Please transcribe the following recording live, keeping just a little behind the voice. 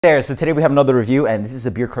There, so today we have another review, and this is a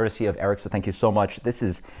beer courtesy of Eric, so thank you so much. This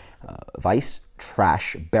is Weisse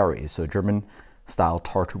Trash Berries, so German-style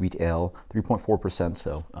tart wheat ale, 3.4%,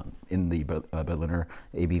 so in the Berliner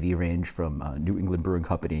ABV range from New England Brewing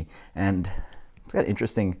Company, and it's got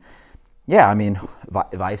interesting, yeah, I mean,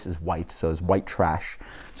 Weisse is white, so it's white trash,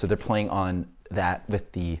 so they're playing on that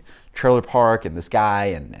with the trailer park and this guy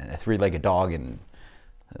and a three-legged dog, and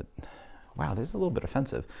wow, this is a little bit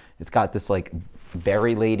offensive. It's got this like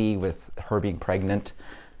berry lady with her being pregnant,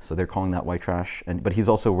 so they're calling that white trash. But he's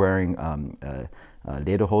also wearing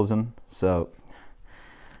lederhosen, so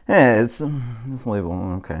it's this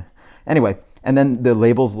label, okay. Anyway, and then the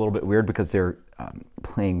label's a little bit weird because they're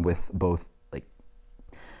playing with both, like,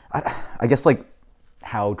 I guess like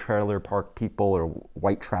how trailer park people or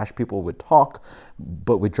white trash people would talk,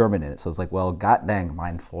 but with German in it. So it's like, well, Gott dang,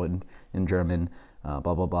 mindful in German, blah,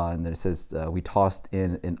 blah, blah. And then it says, we tossed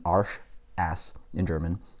in an Arsch, ass in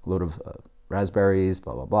German, a load of raspberries,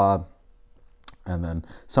 blah, blah, blah. And then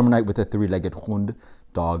summer night with a three-legged Hund,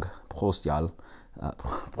 dog, Prost, y'all.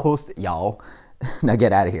 Prost, y'all. Now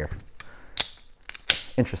get out of here.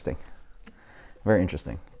 Interesting. Very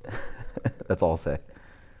interesting. That's all I'll say.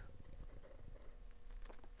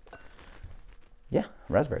 Yeah,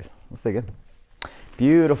 raspberries. Let's take it.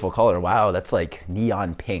 Beautiful color. Wow, that's like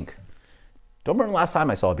neon pink. Don't remember the last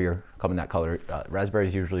time I saw a beer come in that color.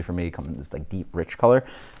 Raspberries usually for me come in this like deep, rich color.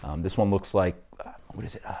 This one looks like, what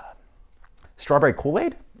is it? Strawberry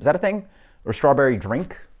Kool-Aid? Is that a thing? Or strawberry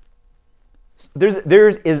drink? There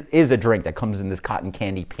is a drink that comes in this cotton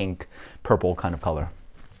candy pink, purple kind of color.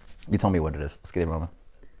 You tell me what it is. Let's get it a moment.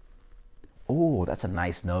 Oh, that's a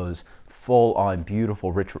nice nose. Full on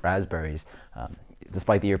beautiful, rich raspberries.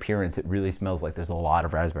 Despite the appearance, it really smells like there's a lot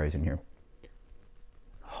of raspberries in here.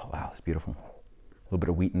 Oh, wow, it's beautiful. A little bit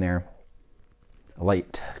of wheat in there. A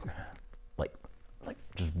light, like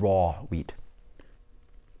just raw wheat.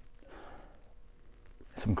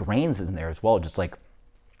 Some grains in there as well, just like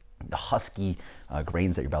the husky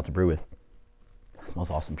grains that you're about to brew with. It smells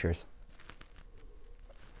awesome. Cheers.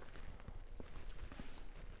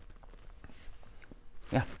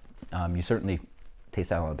 Yeah, you certainly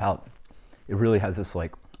taste that on the palate. It really has this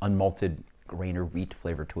like unmalted grain or wheat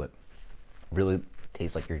flavor to it. Really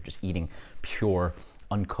tastes like you're just eating pure,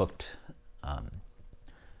 uncooked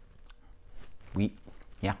wheat.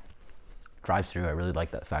 Yeah, drives through. I really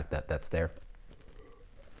like that fact that that's there.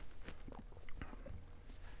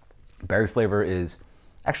 Berry flavor is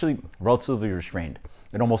actually relatively restrained.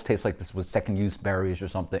 It almost tastes like this was second use berries or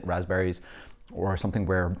something, raspberries, or something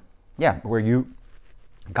where, yeah, where you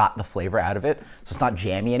got the flavor out of it. So it's not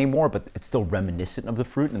jammy anymore, but it's still reminiscent of the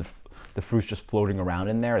fruit, and the fruit's just floating around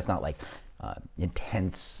in there. It's not like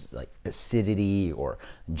intense like acidity or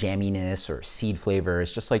jamminess or seed flavor.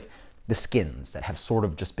 It's just like the skins that have sort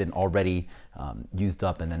of just been already used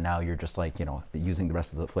up, and then now you're just like, you know, using the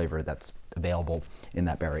rest of the flavor that's available in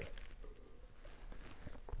that berry.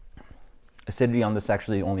 Acidity on this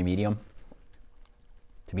actually only medium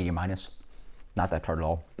to medium minus. Not that tart at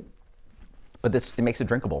all. But it makes it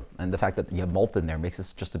drinkable, and the fact that you have malt in there makes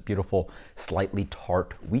this just a beautiful, slightly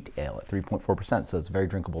tart wheat ale at 3.4%, so it's a very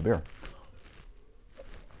drinkable beer.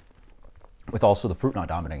 With also the fruit not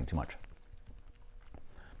dominating too much.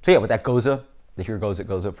 So yeah, with that Goza, the Here Goes It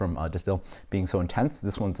Goza from Distill being so intense,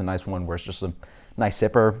 this one's a nice one where it's just a nice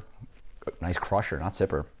sipper, nice crusher, not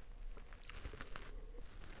sipper.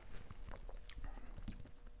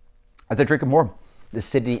 As I drink it more, the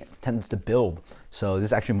acidity tends to build. So this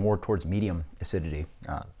is actually more towards medium acidity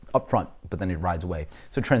up front, but then it rides away.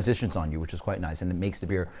 So it transitions on you, which is quite nice. And it makes the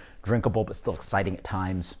beer drinkable, but still exciting at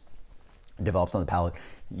times. It develops on the palate.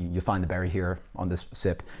 You find the berry here on this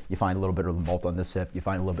sip. You find a little bit of the malt on this sip. You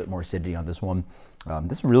find a little bit more acidity on this one.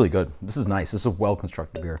 This is really good. This is nice. This is a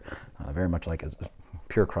well-constructed beer. Very much like a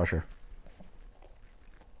pure crusher.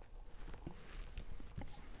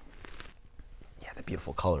 Yeah, the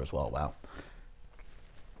beautiful color as well. Wow.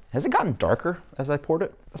 Has it gotten darker as I poured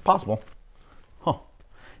it? That's possible. Huh.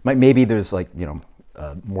 Maybe there's like, you know,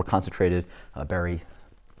 more concentrated berry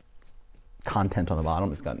content on the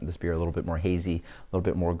bottom. It's gotten this beer a little bit more hazy, a little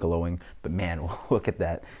bit more glowing. But man, look at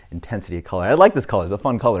that intensity of color. I like this color. It's a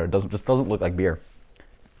fun color. It just doesn't look like beer.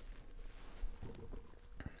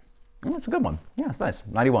 It's a good one. Yeah, it's nice.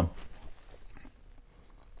 91.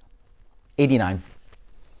 89.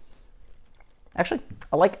 Actually,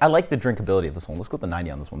 I like the drinkability of this one. Let's go with the 90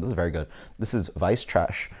 on this one. This is very good. This is Weisse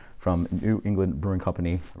Trash from New England Brewing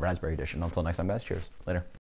Company, Raspberry Edition. Until next time, guys. Cheers. Later.